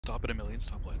Stop at a million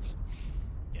stoplights.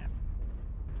 Yeah.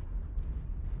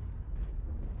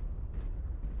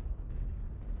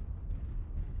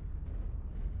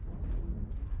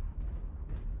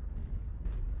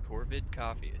 Corvid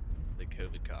coffee, the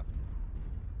COVID coffee.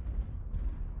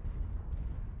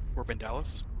 Corbin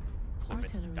Dallas. Corbin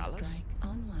Artillery Dallas? strike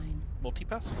online.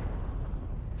 Multipass.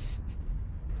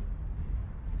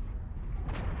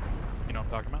 You know what I'm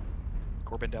talking about?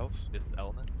 Corbin Dallas. Fifth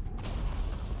Element?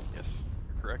 Yes,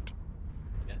 you're correct.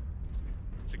 Yeah,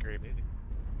 it's a great movie.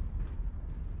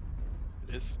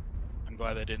 It is. I'm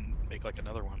glad they didn't make like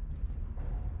another one.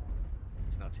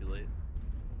 It's not too late.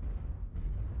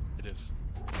 It is.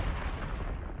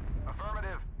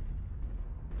 Affirmative.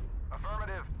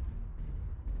 Affirmative.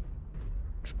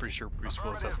 I'm pretty sure Bruce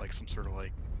Willis has like some sort of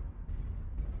like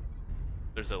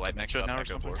There's a light dementia up now or Echo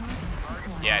something. 4. Target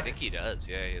acquired. Yeah, I think he does.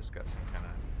 Yeah, he's got some kind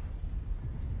of.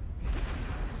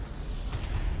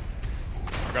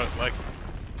 I got his leg.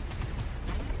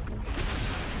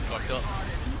 Fucked up.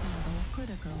 Heat level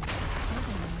critical.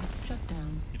 Override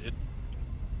shutdown. He did.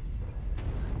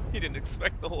 He didn't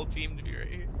expect the whole team to be right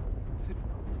here.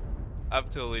 I've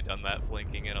totally done that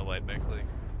flanking in a light mech league.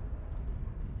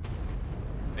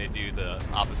 They do the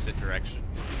opposite direction.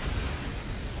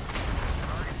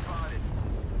 Target spotted.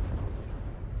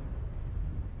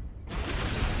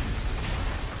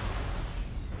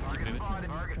 Keep moving. Spotted.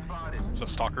 Target spotted. It's a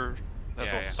stalker. That's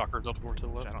Yeah, a yeah. stalker double door to the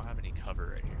Which left. I don't have any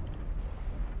cover right here.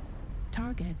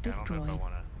 Target I don't know destroyed. if I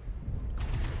want to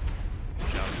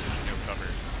jump. There's no cover.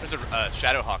 There's a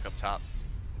Shadow Hawk up top.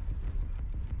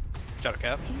 Shadow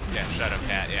Cat. Heat Yeah, level Shadow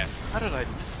Cat, yeah. How did I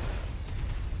miss that?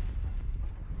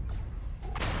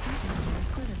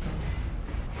 critical.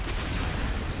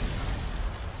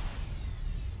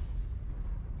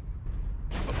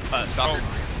 Soccer.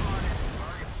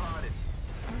 Target spotted.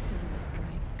 Artillery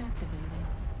strike activated.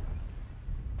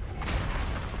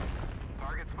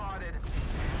 Target spotted.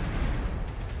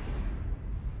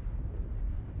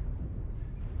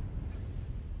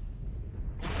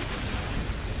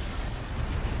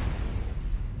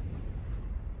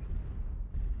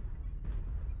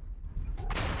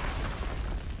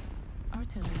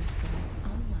 Artillery strike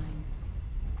online.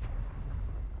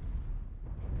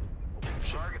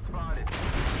 Target spotted. Heat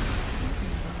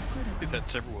level I think critical. that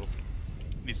Timberwolf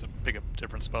needs to pick a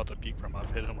different spot to peek from.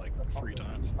 I've hit him like 3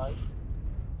 times.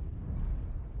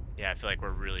 Yeah, I feel like we're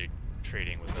really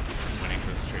trading with them, winning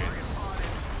those Target trades. spotted.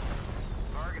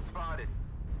 Target spotted.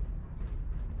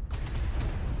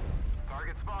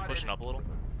 Target spotted. Pushing up a little.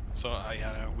 So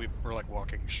yeah, no, we're like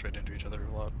walking straight into each other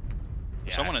a lot. Yeah,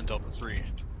 There's someone in Delta 3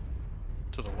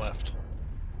 to the left.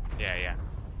 Yeah, yeah.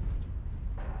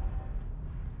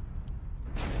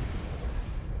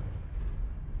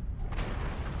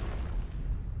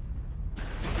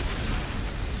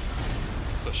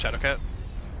 It's a Shadow Cat.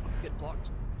 Get blocked.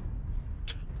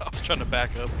 I was trying to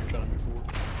back up. You're trying to move forward.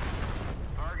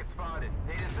 Target spotted.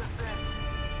 Need assistance.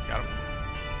 Got him.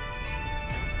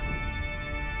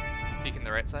 Peeking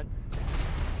the right side.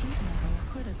 Heat level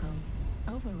critical.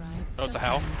 Override. Oh, it's a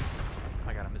Hal? shutdown.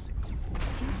 I got him missing. Heat level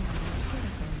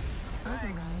critical. Thanks.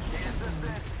 Override Need shutdown.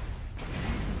 assistance.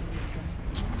 Artillery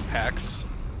strike Some online. hacks.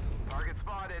 Target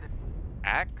spotted.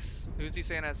 Axe? Who's he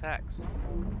saying has hacks?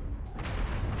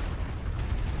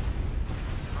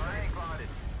 Target spotted.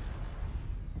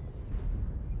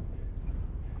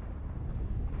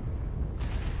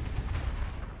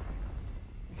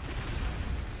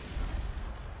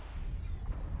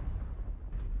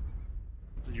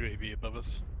 The UAV above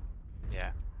us.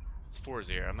 Yeah. It's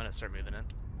 4-0. I'm gonna start moving in.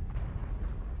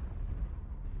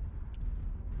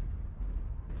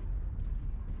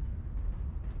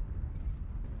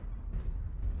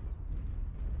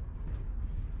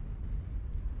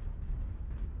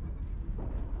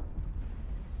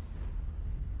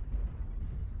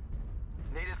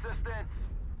 Need assistance.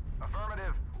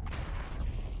 Affirmative.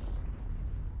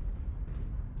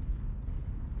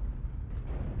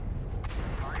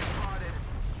 Target spotted.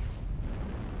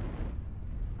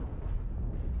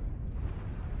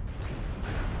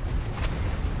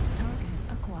 Target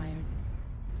acquired.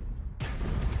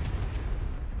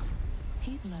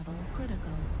 Heat level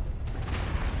critical.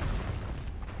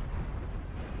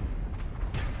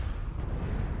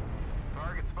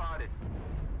 Target spotted.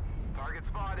 Target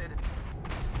spotted.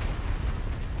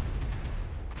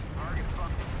 Target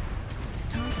spotted.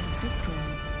 Target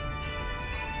destroyed.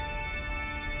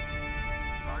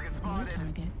 Target New spotted.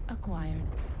 target acquired.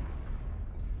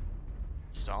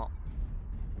 Stomp.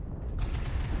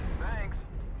 Thanks.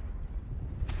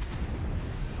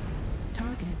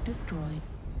 Target destroyed.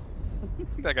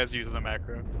 That guy's using the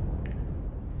macro.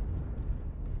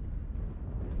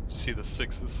 See the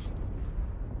sixes.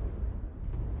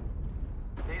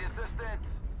 Need assistance.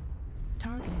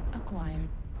 Target acquired.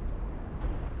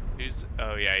 Who's?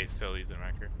 Oh yeah, he's still using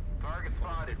Wrecker. Target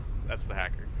On the spotted. sixes. That's the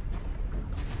hacker.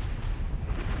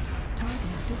 Target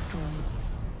destroyed.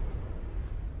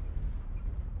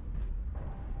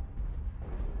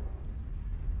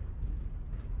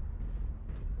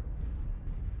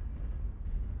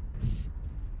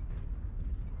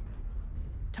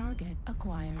 Target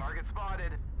acquired. Target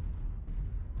spotted.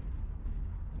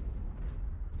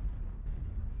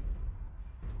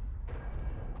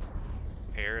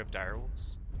 Pair of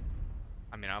direwolves.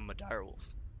 I mean, I'm a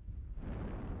direwolf.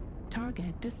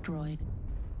 Target destroyed.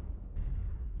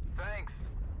 Thanks.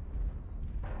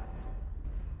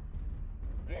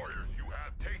 Warriors, you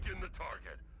have taken the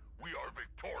target. We are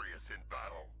victorious in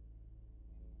battle.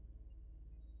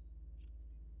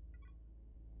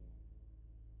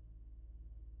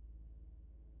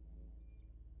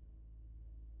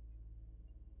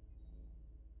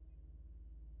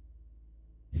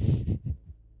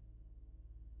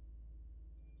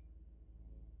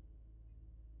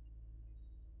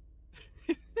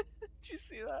 Did you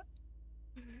see that?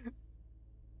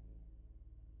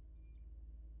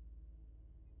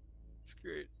 It's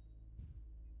great.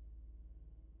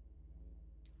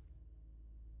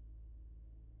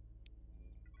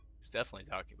 He's definitely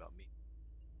talking about me.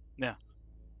 Yeah.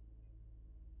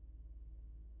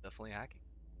 Definitely hacking.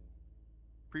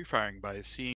 Pre-firing by seeing